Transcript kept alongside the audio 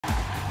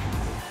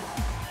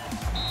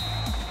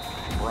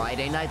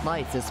Friday Night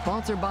Lights is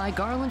sponsored by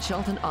Garland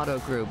Shelton Auto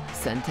Group,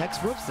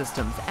 Centex Roof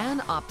Systems,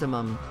 and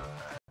Optimum.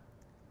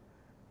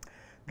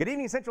 Good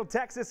evening, Central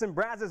Texas and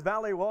Brazos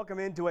Valley. Welcome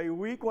into a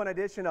Week 1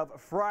 edition of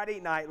Friday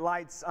Night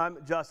Lights. I'm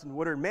Justin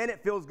Woodard. Man,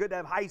 it feels good to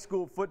have high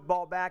school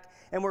football back,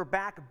 and we're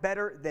back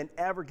better than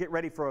ever. Get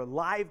ready for a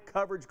live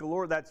coverage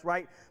galore. That's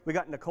right. We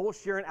got Nicole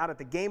Sheeran out at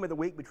the game of the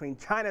week between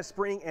China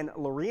Spring and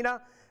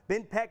Lorena.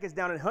 Ben Peck is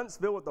down in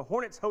Huntsville with the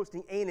Hornets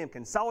hosting A&M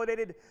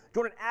Consolidated.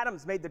 Jordan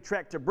Adams made the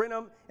trek to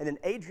Brenham, and then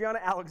Adriana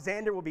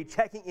Alexander will be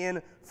checking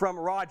in from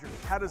Rogers.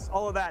 How does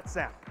all of that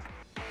sound?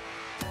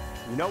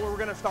 You know where we're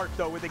going to start,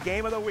 though, with the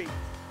game of the week.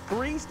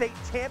 3 state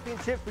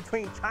championships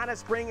between China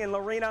Spring and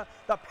Lorena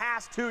the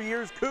past 2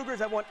 years. Cougars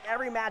have won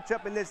every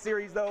matchup in this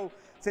series, though,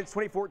 since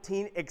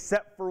 2014,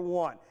 except for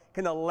one.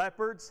 Can the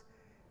Leopards,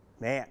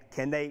 man,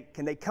 can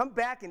they come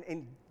back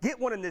and get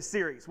one in this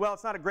series? Well,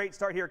 it's not a great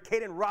start here.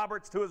 Caden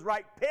Roberts to his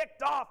right,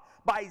 picked off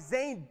by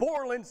Zane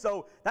Borland,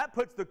 so that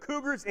puts the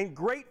Cougars in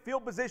great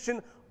field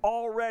position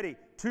already.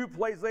 2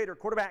 plays later,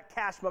 quarterback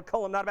Cash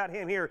McCullum, not about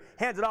him here,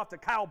 hands it off to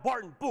Kyle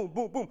Barton. Boom,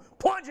 boom, boom,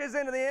 plunges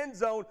into the end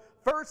zone.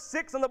 First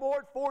 6 on the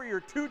board for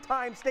your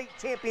 2-time state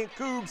champion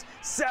Cougs,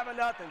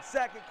 7-0.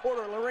 Second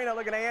quarter, Lorena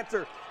looking to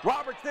answer.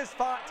 Roberts this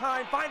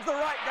time finds the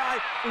right guy,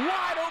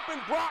 wide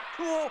open. Brock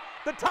Cool,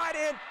 the tight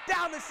end,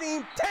 down the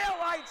seam, tail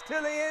lights to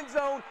the end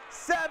zone.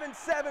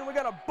 7-7. We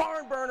got a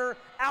barn burner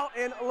out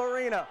in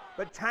Lorena.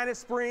 But China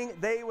Spring,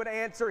 they would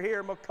answer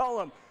here.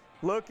 McCullum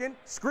looking,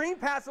 screen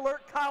pass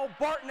alert. Kyle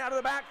Barton out of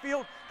the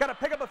backfield, got to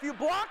pick up a few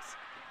blocks,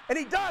 and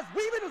he does,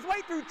 weaving his way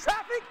through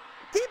traffic,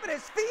 keeping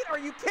his feet. Are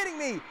you kidding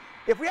me?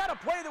 If we had a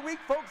play of the week,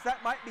 folks,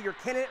 that might be your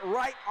candidate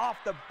right off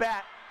the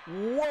bat.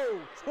 Whoa,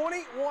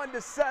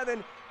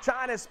 21-7,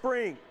 China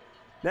Spring.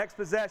 Next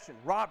possession,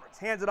 Roberts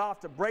hands it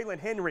off to Braylon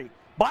Henry.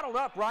 Bottled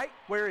up, right?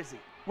 Where is he?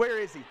 Where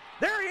is he?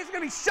 There he is,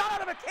 going to be shot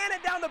out of a cannon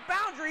down the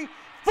boundary.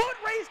 Foot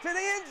race to the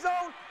end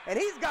zone, and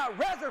he's got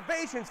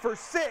reservations for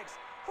 6.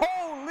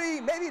 Holy,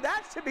 maybe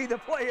that should be the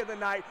play of the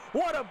night.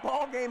 What a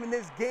ball game in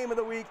this game of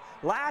the week.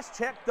 Last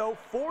check, though,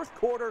 4th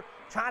quarter,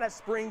 China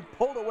Spring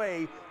pulled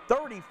away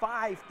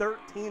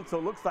 35-13, so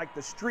it looks like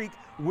the streak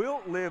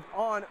will live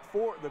on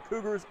for the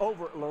Cougars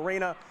over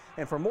Lorena.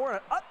 And for more an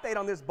update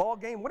on this ball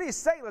game, what do you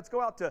say? Let's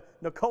go out to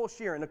Nicole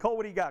Sheeran. Nicole,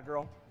 what do you got,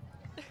 girl?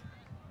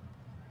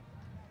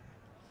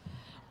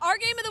 Our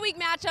Game of the Week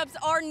matchups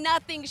are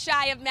nothing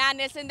shy of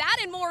madness, and that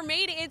and more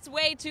made its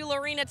way to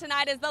Lorena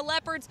tonight as the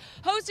Leopards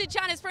hosted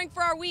China Spring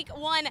for our Week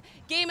 1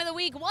 Game of the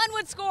Week. One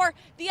would score,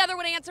 the other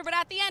would answer, but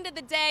at the end of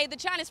the day, the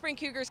China Spring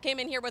Cougars came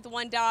in here with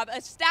one job,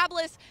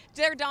 establish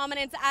their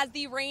dominance as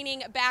the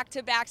reigning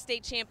back-to-back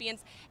state champions,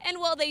 and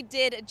well, they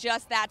did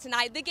just that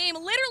tonight. The game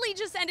literally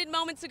just ended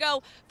moments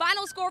ago.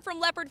 Final score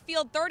from Leopard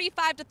Field,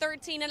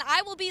 35-13, and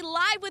I will be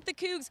live with the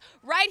Cougs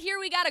right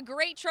here. We got a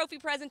great trophy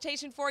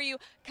presentation for you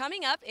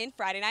coming up in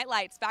Friday Night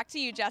Lights. Back to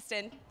you,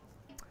 Justin.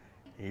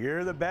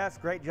 You're the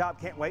best. Great job.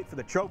 Can't wait for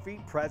the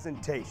trophy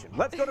presentation.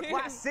 Let's go to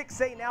Class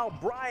 6A now.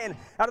 Brian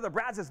out of the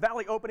Brazos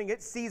Valley opening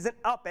its season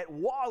up at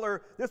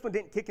Waller. This one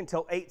didn't kick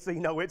until 8, so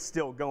you know it's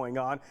still going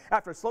on.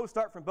 After a slow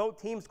start from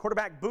both teams,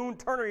 quarterback Boone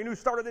Turner, your new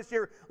starter this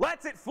year,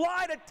 lets it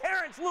fly to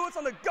Terrence Lewis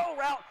on the go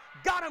route.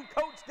 Got him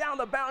coached down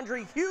the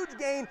boundary. Huge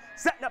gain,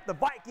 setting up the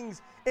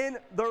Vikings in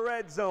the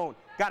red zone.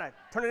 Got to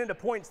turn it into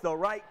points, though,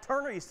 right?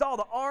 Turner, you saw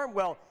the arm.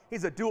 Well,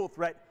 he's a dual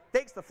threat.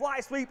 Takes the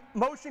fly sweep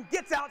motion,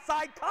 gets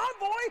outside,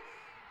 convoy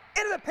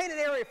into the painted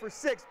area for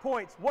 6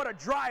 points. What a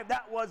drive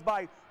that was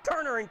by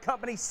Turner and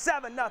company,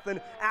 7-0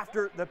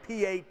 after the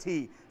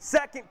PAT.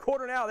 Second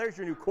quarter now, there's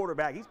your new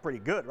quarterback. He's pretty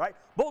good, right?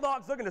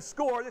 Bulldogs looking to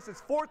score. This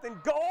is 4th and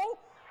goal.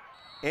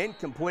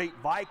 Incomplete.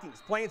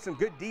 Vikings playing some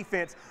good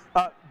defense.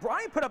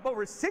 Brian put up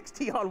over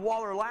 60 on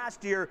Waller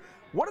last year.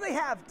 What do they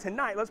have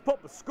tonight? Let's pull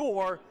up the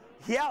score.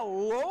 Yeah,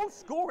 low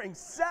scoring,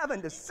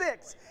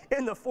 7-6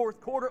 in the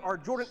 4th quarter. Our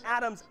Jordan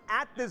Adams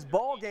at this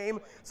ball game.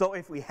 So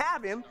if we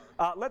have him,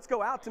 let's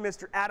go out to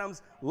Mr.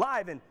 Adams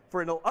live and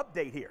for a little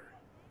update here.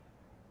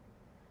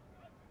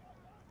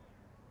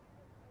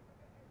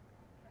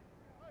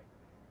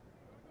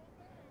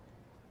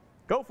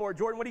 Go for it,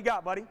 Jordan. What do you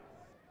got, buddy?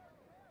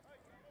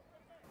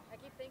 I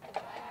keep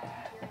thinking.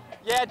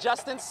 Yeah,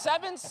 Justin,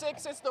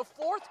 7-6. It's the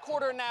 4th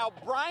quarter now.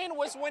 Bryan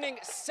was winning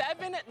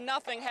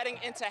 7-0 heading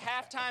into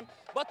halftime,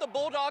 but the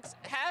Bulldogs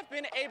have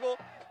been able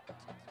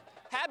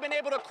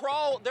to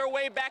crawl their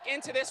way back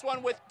into this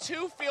one with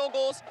 2 field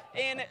goals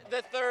in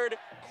the 3rd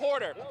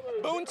quarter.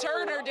 Boone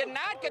Turner did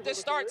not get the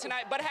start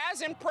tonight, but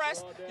has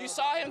impressed. You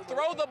saw him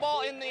throw the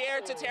ball in the air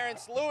to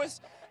Terrence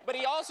Lewis, but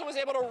he also was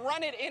able to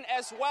run it in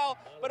as well.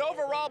 But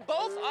overall,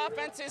 both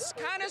offenses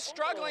kind of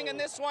struggling in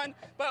this one,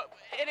 but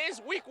it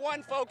is Week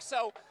 1, folks,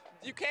 so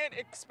you can't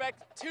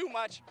expect too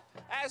much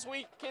as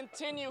we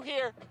continue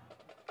here.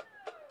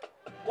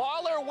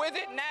 Waller with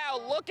it now,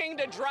 looking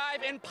to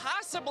drive and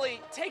possibly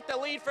take the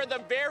lead for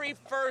the very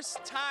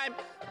first time.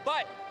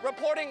 But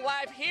reporting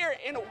live here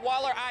in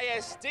Waller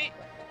ISD,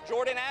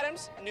 Jordan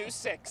Adams, News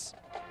 6.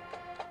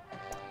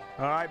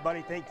 All right,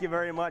 buddy, thank you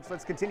very much.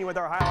 Let's continue with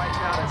our highlights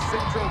now to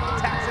Central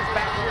Texas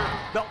back here.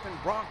 Belton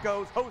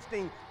Broncos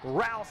hosting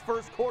Rouse.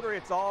 First quarter,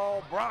 it's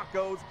all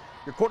Broncos.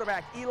 Your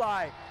quarterback,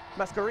 Eli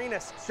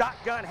Mascarenas,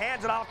 shotgun,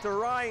 hands it off to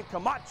Ryan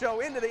Camacho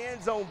into the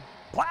end zone,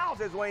 plows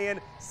his way in,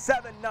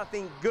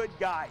 7-0, good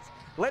guys.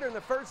 Later in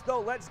the first,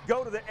 though, let's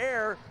go to the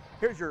air.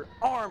 Here's your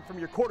arm from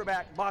your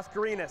quarterback,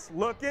 Mascarenas,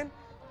 looking.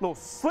 Little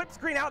slip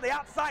screen out the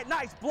outside,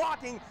 nice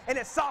blocking, and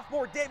it's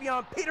sophomore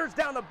Davion Peters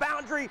down the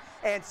boundary,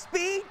 and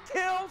speed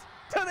kills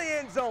to the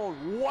end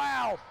zone.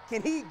 Wow,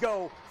 can he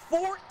go?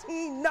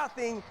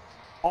 14-0,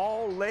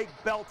 all Lake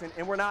Belton,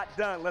 and we're not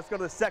done. Let's go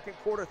to the second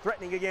quarter,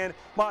 threatening again.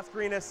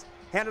 Mascarenas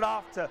handed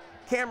off to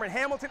Cameron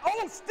Hamilton.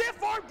 Oh,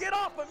 stiff arm, get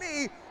off of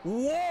me.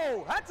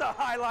 Whoa, that's a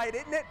highlight,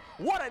 isn't it?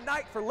 What a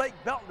night for Lake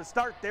Belton to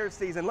start their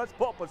season. Let's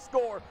pull up a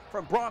score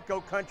from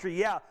Bronco Country.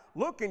 Yeah,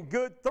 looking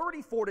good,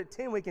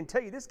 34-10. We can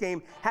tell you this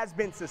game has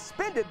been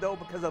suspended, though,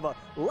 because of a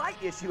light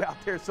issue out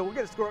there, so we'll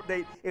get a score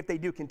update if they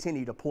do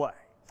continue to play.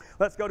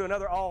 Let's go to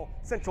another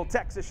all-Central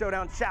Texas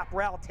showdown.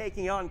 Chaparral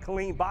taking on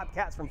Killeen.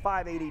 Bobcats from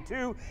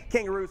 582,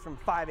 Kangaroos from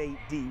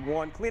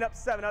 58D1. Clean up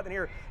 7-0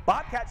 here.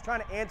 Bobcats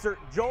trying to answer.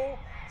 Joel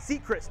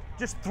Sechrist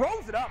just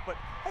throws it up, but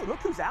hey, look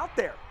who's out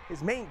there.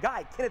 His main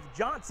guy, Kenneth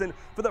Johnson,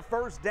 for the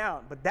first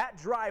down. But that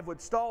drive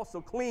would stall,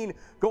 so Killeen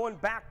going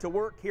back to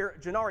work here.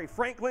 Janari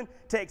Franklin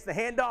takes the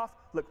handoff.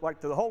 Look right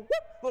to the hole.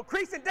 Whoop! Little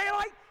crease in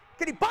daylight.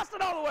 Can he bust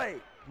it all the way?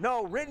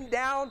 No, written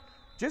down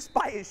just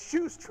by his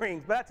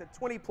shoestrings, but that's a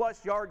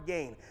 20-plus yard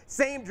gain.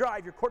 Same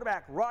drive, your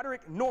quarterback,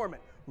 Roderick Norman.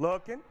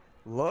 Looking.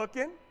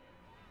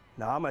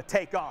 Now I'm going to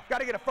take off. Got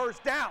to get a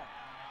first down.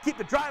 Keep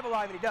the drive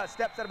alive, and he does.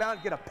 Steps out of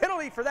bounds, get a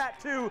penalty for that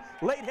too.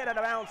 Late hit out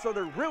of bounds, so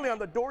they're really on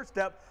the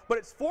doorstep. But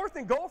it's 4th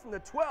and goal from the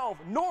 12.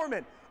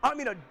 Norman,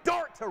 a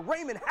dart to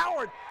Raymond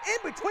Howard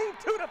in between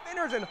two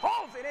defenders and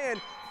hauls it in.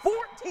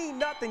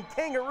 14-0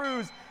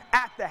 Kangaroos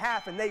at the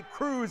half, and they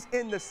cruise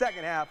in the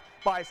second half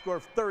by a score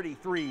of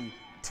 33-6.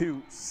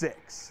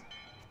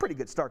 Pretty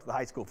good start to the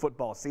high school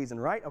football season,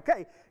 right? Okay,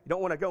 you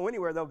don't want to go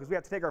anywhere, though, because we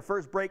have to take our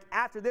first break.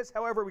 After this,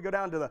 however, we go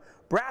down to the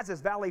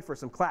Brazos Valley for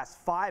some Class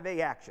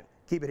 5A action.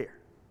 Keep it here.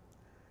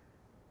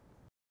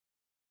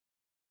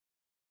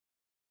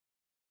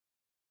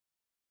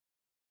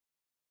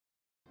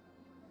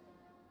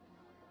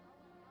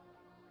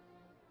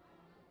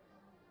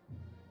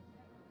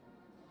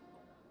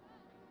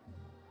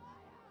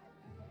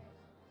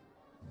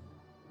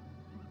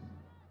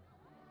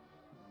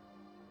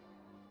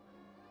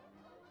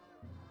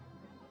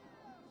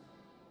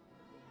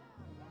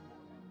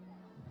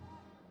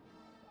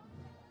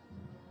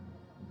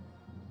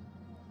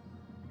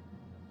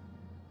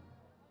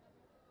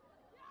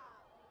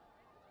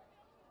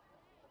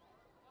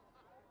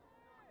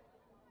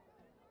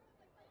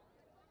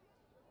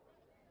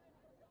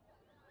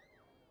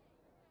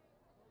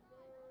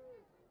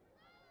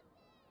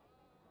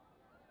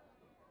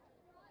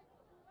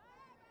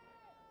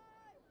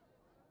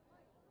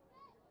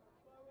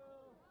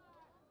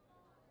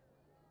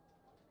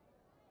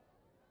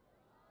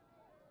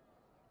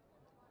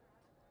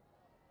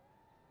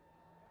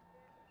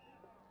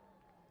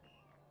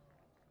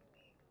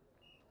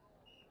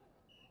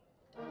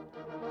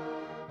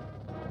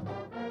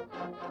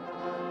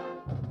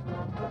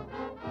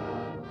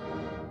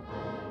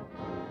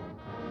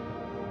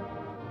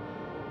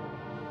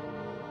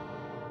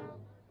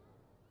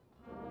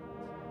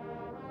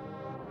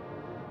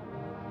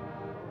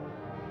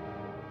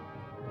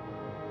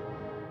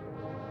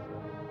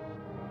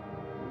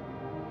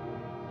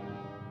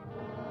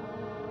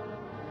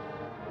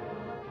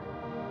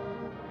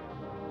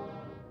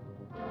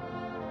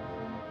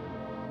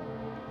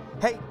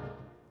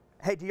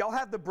 Hey, do y'all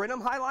have the Brenham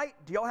highlight?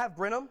 Do y'all have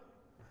Brenham?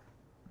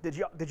 Did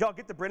y'all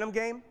get the Brenham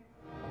game?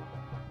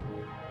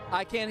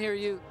 I can't hear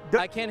you.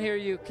 I can't hear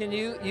you. Can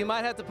you? You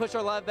might have to push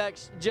our live back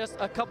just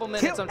a couple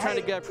minutes. I'm trying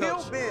to get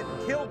approach.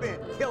 Kill Ben.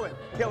 Kill him.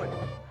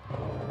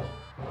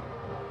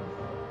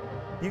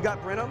 You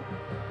got Brenham?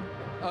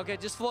 Okay,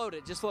 just float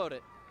it.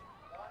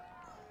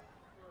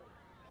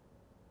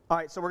 All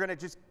right, so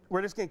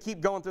we're just gonna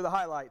keep going through the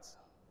highlights.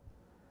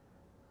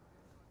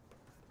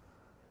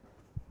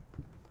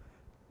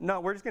 No,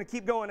 we're just going to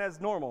keep going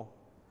as normal.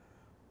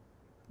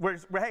 We're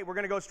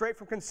going to go straight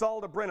from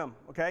Consol to Brenham,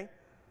 okay?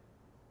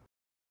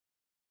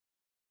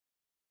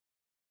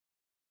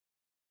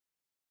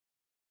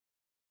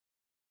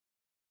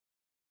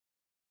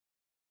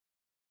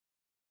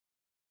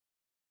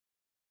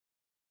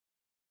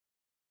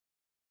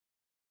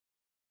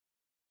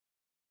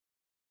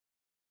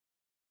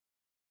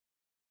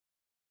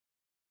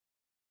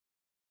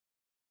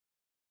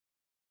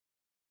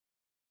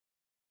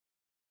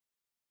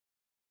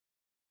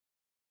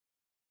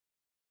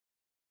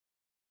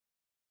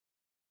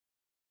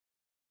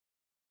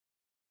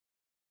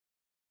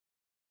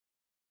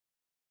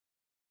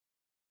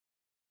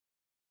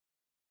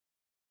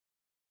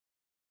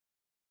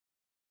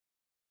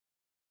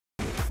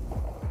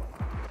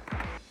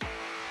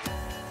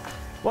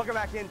 Welcome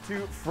back into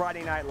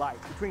Friday Night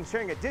Lights. Between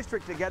sharing a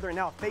district together and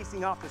now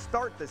facing off to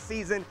start the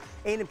season,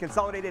 A&M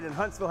Consolidated and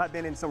Huntsville have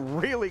been in some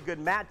really good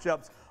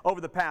matchups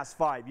over the past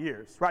 5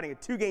 years. Riding a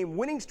 2-game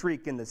winning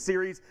streak in the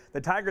series,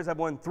 the Tigers have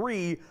won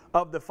 3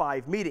 of the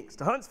 5 meetings.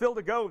 To Huntsville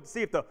to go to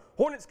see if the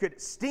Hornets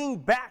could sting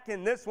back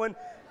in this one.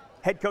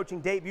 Head coaching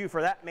debut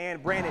for that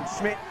man, Brandon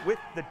Schmidt, with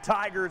the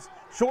Tigers.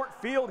 Short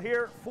field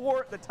here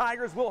for the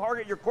Tigers. Will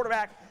Hargett, your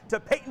quarterback, to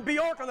Peyton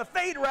Bjork on the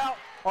fade route.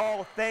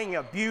 Oh, thing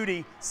of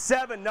beauty.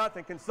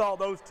 7-0. Consol,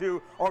 those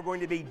two are going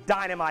to be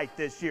dynamite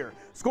this year.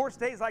 Score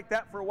stays like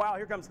that for a while.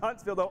 Here comes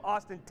Huntsville, though.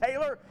 Austin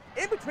Taylor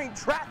in between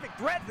traffic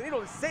threats. The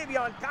needle to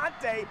Savion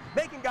Conte,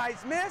 making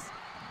guys miss.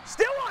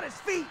 Still on his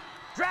feet.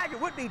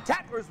 Dragging would-be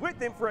tacklers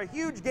with him for a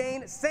huge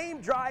gain.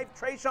 Same drive,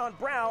 Trayshawn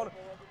Brown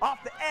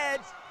off the edge.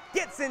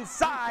 Gets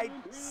inside,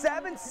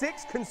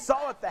 7-6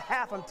 Consol at the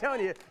half. I'm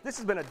telling you, this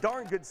has been a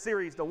darn good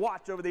series to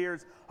watch over the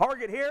years.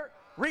 Hargett here,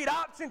 read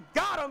option,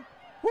 got him.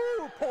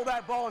 Woo, pull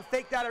that ball and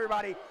fake that,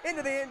 everybody,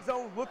 into the end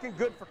zone. Looking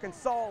good for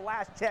Consol.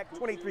 Last check,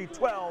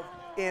 23-12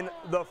 in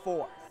the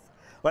 4th.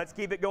 Let's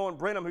keep it going.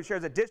 Brenham, who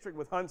shares a district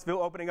with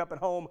Huntsville, opening up at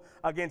home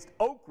against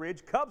Oak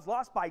Ridge. Cubs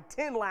lost by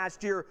 10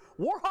 last year.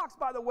 Warhawks,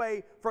 by the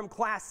way, from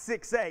Class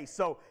 6A.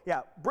 So,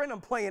 yeah, Brenham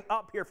playing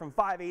up here from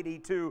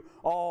 582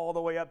 all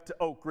the way up to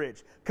Oak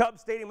Ridge.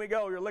 Cubs Stadium we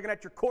go. You're looking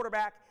at your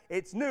quarterback.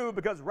 It's new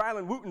because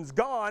Rylan Wooten's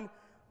gone,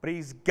 but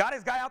he's got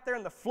his guy out there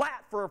in the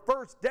flat for a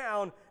first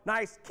down.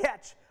 Nice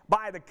catch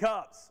by the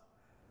Cubs.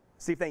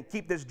 See if they can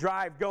keep this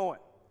drive going.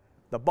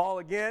 The ball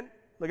again,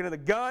 looking at the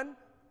gun.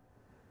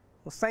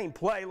 Well, same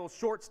play, a little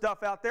short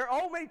stuff out there.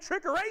 Oh, made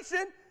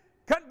trickeration,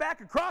 cutting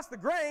back across the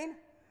grain.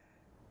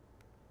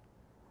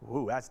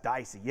 Ooh, that's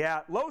dicey.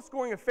 Yeah,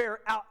 low-scoring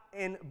affair out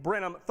in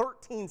Brenham.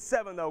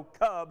 13-7, though,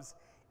 Cubs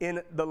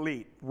in the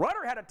lead.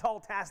 Rudder had a tall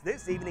task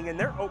this evening in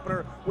their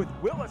opener with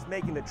Willis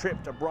making the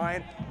trip to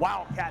Bryan.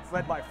 Wildcats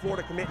led by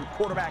Florida committing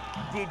quarterback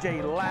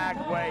DJ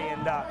Lagway.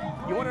 And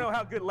you want to know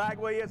how good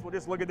Lagway is? Well,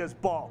 just look at this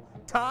ball.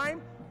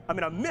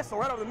 A missile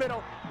right over the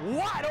middle,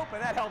 wide open.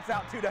 That helps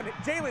out too, doesn't it?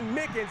 Jalen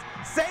Mickens,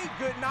 say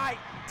goodnight.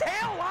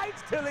 Tail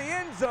lights to the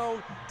end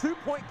zone.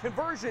 2-point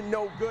conversion,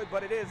 no good,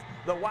 but it is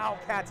the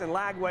Wildcats and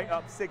Lagway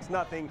up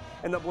 6-0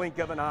 in the blink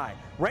of an eye.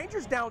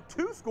 Rangers down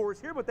 2 scores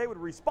here, but they would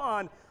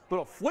respond.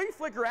 Little flea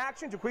flicker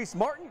action. Jaquise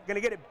Martin going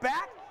to get it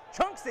back,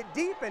 chunks it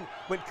deep, and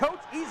when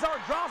Coach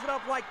Izar draws it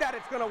up like that,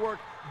 it's going to work.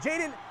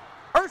 Jaden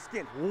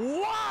Erskine,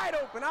 wide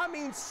open,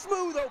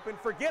 smooth open,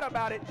 forget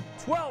about it.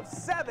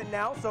 12-7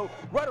 now, so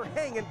Rudder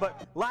hanging,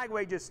 but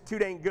Lagway just too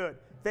dang good.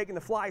 Faking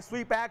the fly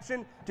sweep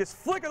action, just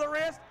flick of the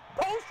wrist,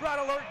 post route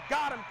alert,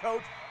 got him,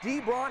 Coach.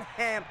 DeBron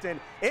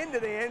Hampton into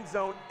the end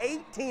zone,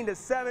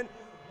 18-7.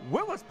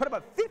 Willis put up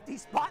a 50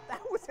 spot. That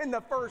was in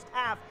the first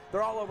half.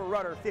 They're all over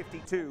Rudder,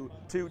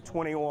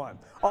 52-21.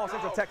 All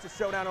Central Texas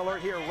Showdown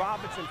alert here.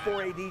 Robinson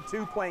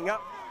 4AD2 playing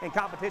up in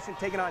competition,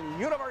 taking on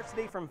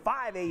University from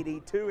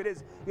 582. It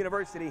is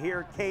University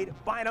here. Cade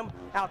Bynum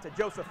out to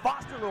Joseph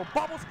Foster. Little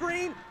bubble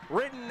screen,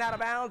 ridden out of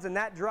bounds, and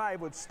that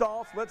drive would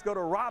stall. So let's go to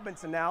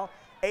Robinson now.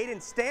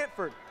 Aiden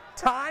Stanford.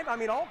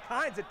 All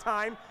kinds of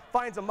time.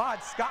 Finds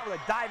Ahmad Scott with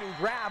a diving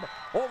grab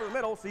over the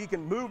middle so you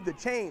can move the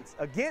chains.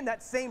 Again,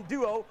 that same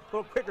duo, a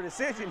little quicker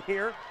decision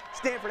here.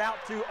 Stanford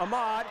out to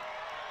Ahmad,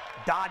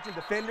 dodging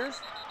defenders.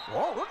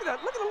 Whoa, look at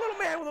that. Look at the little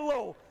man with a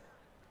little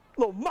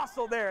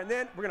muscle there. And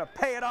then we're going to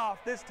pay it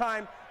off this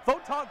time.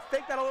 Photog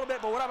faked that a little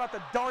bit, but what about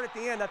the dart at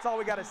the end? That's all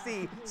we got to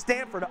see.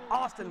 Stanford to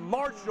Austin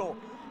Marshall.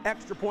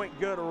 Extra point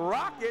good.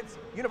 Rockets.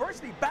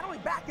 University battling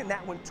back in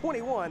that one,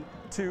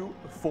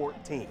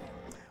 21-14.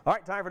 All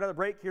right, time for another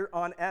break here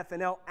on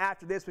FNL.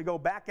 After this, we go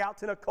back out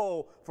to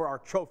Nicole for our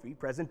trophy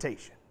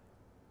presentation.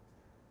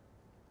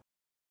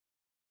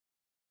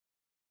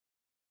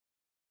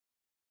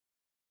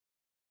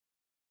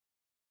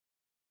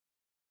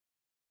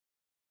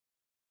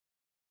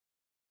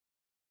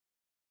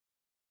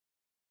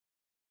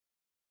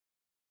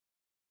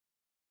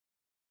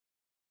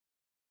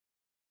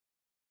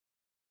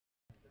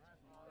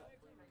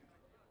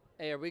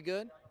 Hey, are we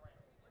good?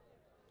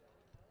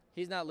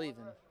 He's not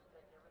leaving.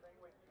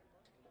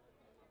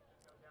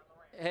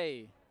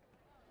 Hey,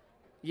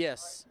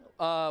 yes.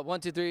 1,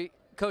 2, 3.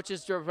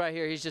 Coach's right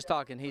here. He's just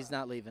talking. He's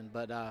not leaving,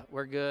 but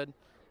we're good.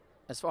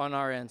 As far on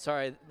our end.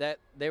 Sorry that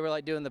they were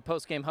like doing the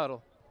post-game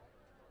huddle.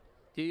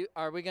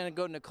 Are we gonna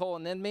go Nicole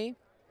and then me?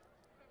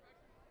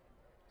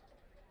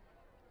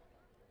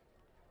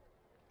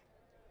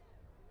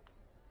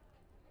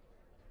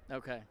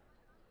 Okay.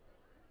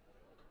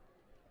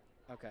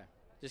 Okay.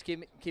 Just keep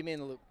me in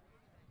the loop.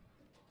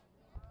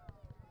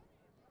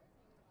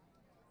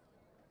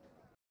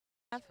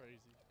 Crazy.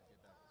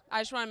 I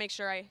just want to make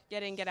sure I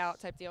get in, get out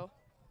type deal.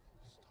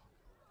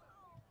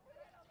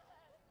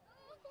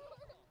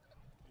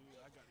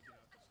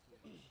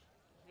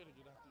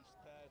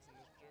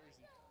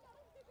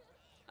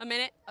 A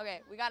minute? Okay,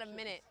 we got a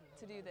minute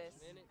to do this.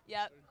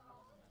 Yep.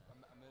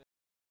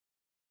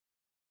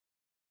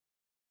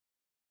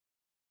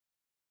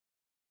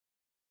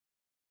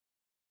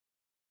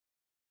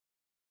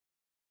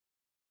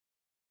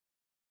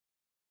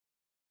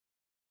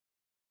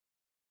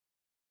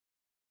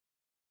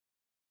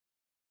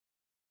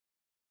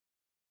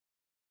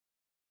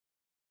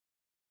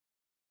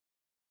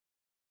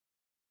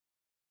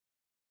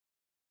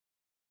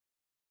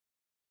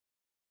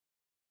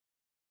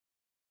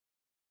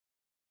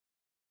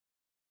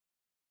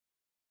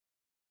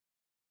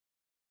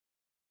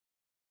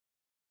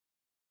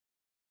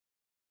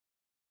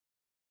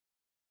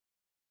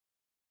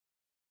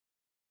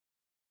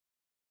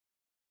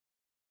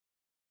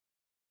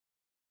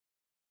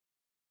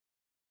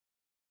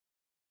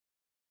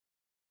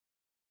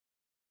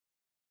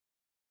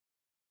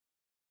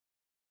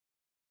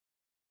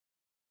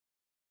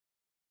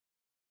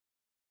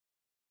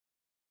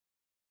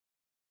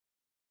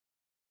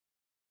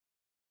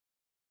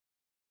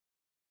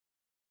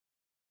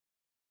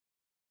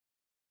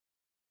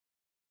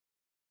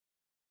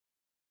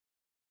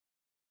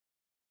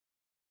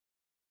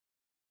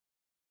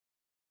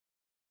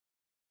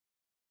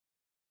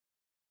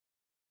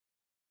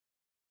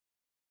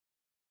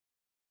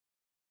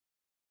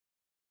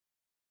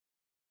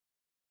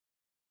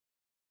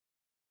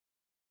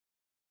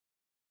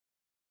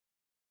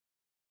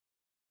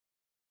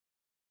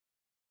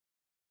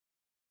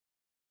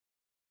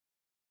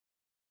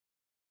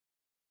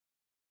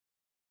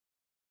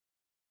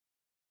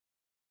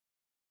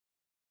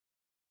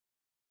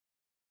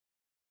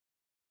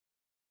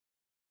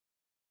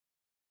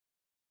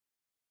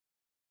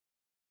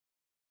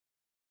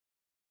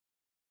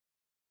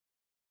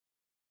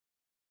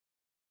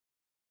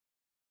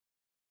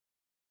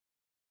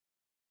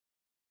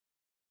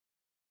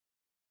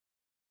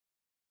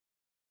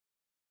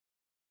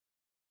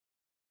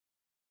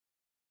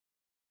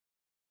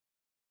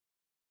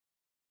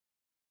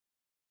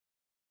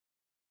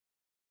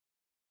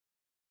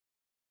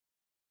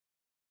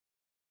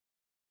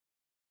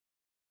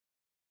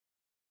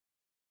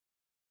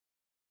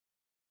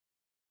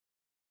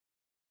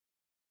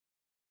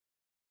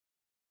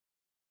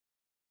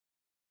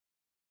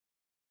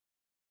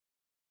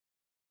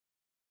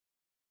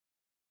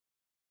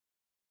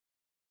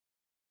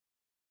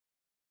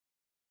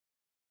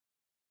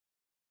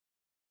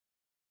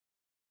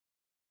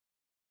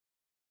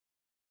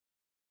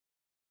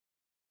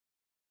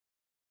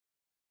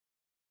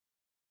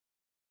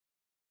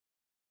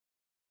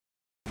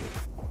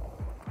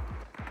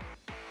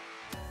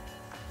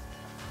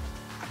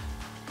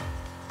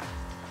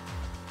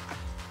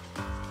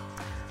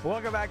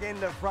 Welcome back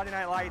into Friday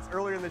Night Lights.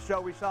 Earlier in the show,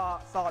 we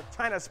saw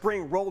China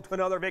Spring roll to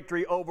another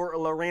victory over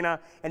Lorena.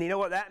 And you know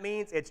what that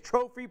means? It's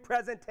trophy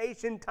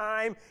presentation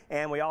time.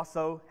 And we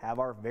also have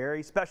our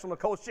very special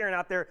Nicole Sharon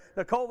out there.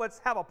 Nicole,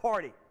 let's have a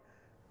party.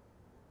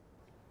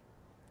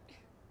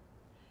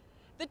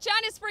 The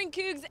China Spring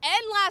Cougs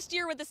end last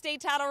year with the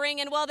state title ring,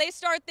 and well, they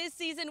start this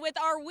season with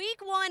our Week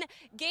 1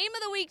 Game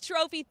of the Week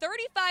trophy,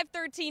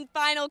 35-13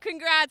 final.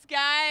 Congrats,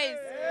 guys.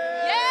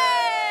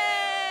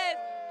 Yes!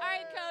 All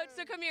right, Coach,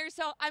 so come here.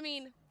 So, I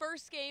mean,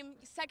 first game,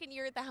 second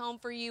year at the helm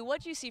for you.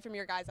 What did you see from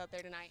your guys out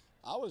there tonight?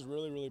 I was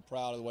really, really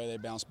proud of the way they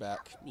bounced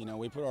back. You know,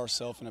 we put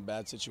ourselves in a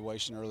bad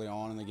situation early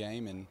on in the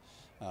game, and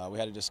we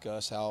had to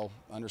discuss how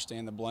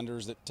understand the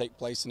blunders that take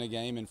place in a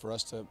game, and for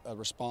us to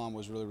respond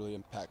was really, really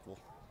impactful.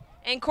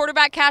 And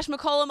quarterback Cash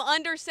McCollum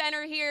under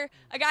center here,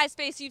 a guy's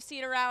face you've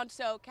seen around.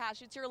 So,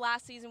 Cash, it's your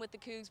last season with the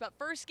Cougs, but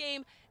first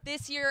game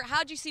this year.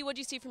 What'd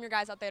you see from your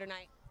guys out there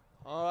tonight?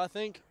 I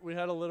think we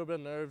had a little bit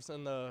of nerves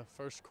in the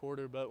first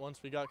quarter, but once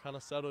we got kind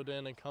of settled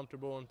in and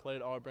comfortable and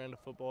played our brand of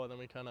football, then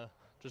we kind of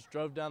just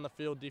drove down the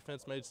field,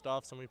 defense made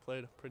stops, and we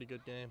played a pretty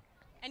good game.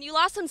 And you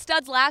lost some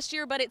studs last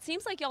year, but it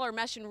seems like y'all are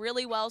meshing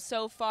really well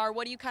so far.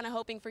 What are you kind of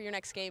hoping for your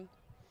next game?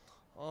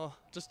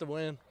 Just a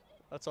win.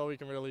 That's all we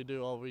can really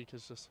do all week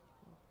is just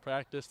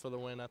practice for the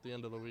win at the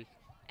end of the week.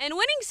 And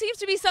winning seems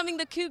to be something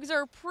the Cougs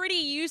are pretty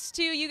used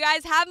to. You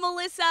guys have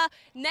Melissa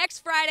next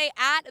Friday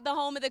at the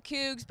home of the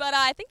Cougs, but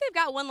I think they've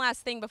got one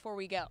last thing before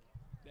we go.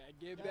 That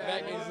give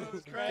back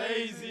is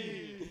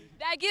crazy.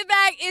 That give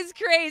back is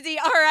crazy.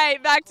 All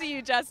right, back to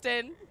you,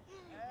 Justin.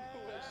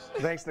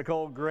 Thanks,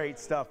 Nicole. Great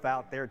stuff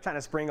out there.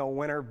 China Spring a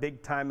winner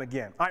big time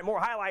again. All right, more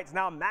highlights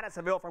now.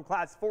 Madisonville from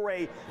Class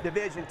 4A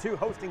Division II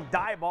hosting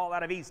Diboll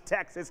out of East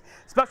Texas.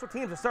 Special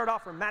teams to start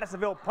off from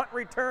Madisonville. Punt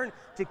return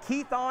to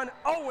Keithon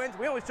Owens.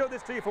 We only showed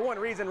this to you for one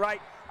reason, right?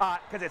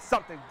 Because it's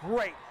something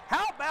great.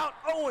 How about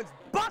Owens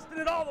busting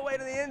it all the way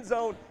to the end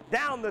zone,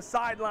 down the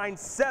sideline,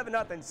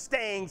 7-0,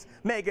 Stangs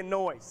making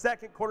noise.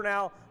 Second quarter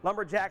now,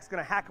 Lumberjacks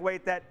going to hack away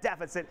at that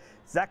deficit.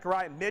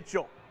 Zachariah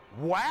Mitchell,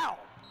 wow,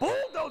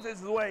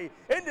 bulldozes his way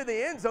into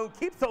the end zone,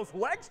 keeps those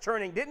legs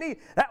turning, didn't he?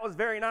 That was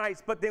very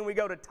nice. But then we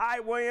go to Ty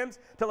Williams,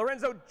 to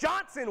Lorenzo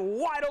Johnson,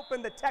 wide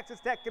open, the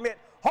Texas Tech commit,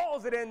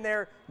 hauls it in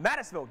there.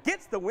 Madisonville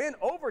gets the win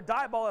over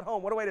Diboll at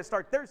home. What a way to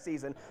start their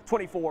season,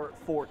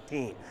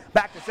 24-14.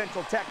 Back to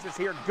Central Texas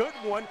here, good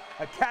one.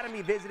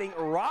 Academy visiting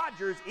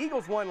Rogers.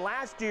 Eagles won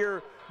last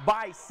year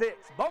by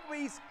 6.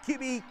 Bumblebees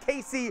QB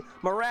Casey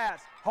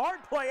Mraz.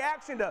 Hard play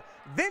action to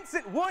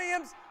Vincent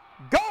Williams.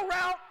 Go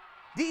route.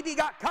 DB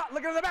got caught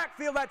looking in the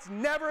backfield. That's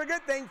never a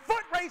good thing.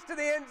 Foot race to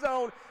the end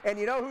zone. And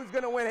you know who's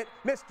going to win it?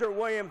 Mr.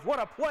 Williams. What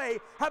a play.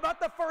 How about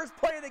the first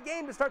play of the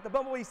game to start the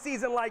Bumblebee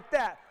season like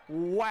that?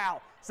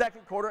 Wow.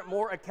 Second quarter,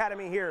 more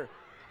Academy here.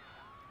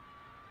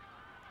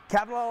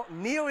 Kavanaugh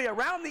Neely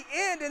around the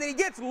end, and then he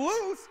gets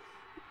loose.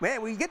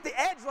 Man, when you get the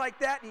edge like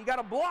that, you got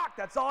to block.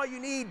 That's all you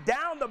need.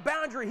 Down the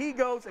boundary he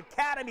goes.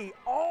 Academy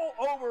all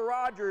over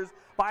Rogers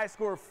by a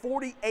score of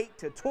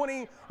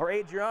 48-20. Or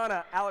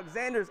Adriana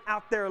Alexander's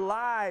out there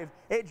live.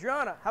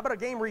 Adriana, how about a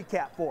game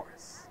recap for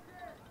us?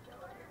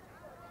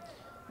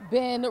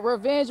 Ben,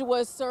 revenge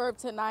was served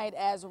tonight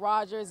as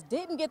Rogers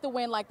didn't get the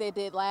win like they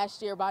did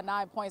last year by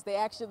 9 points. They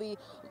actually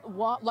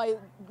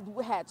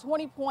had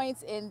 20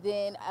 points, and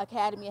then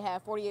Academy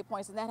had 48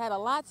 points, and that had a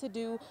lot to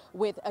do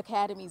with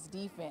Academy's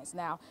defense.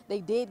 Now,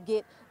 they did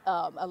get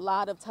a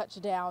lot of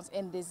touchdowns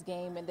in this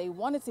game, and they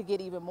wanted to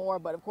get even more,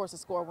 but of course the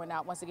score went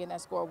out. Once again,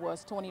 that score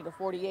was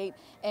 20-48,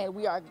 and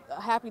we are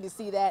happy to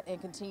see that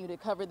and continue to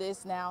cover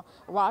this. Now,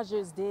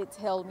 Rogers did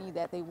tell me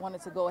that they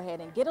wanted to go ahead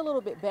and get a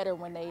little bit better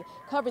when they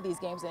cover these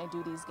games and they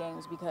do these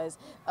games, because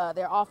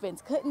their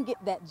offense couldn't get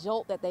that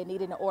jolt that they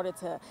needed in order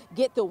to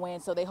get the win,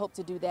 so they hope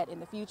to do that in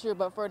the future.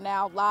 But for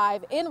now,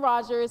 live in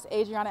Rogers,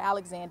 Adriana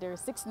Alexander,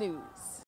 6 News.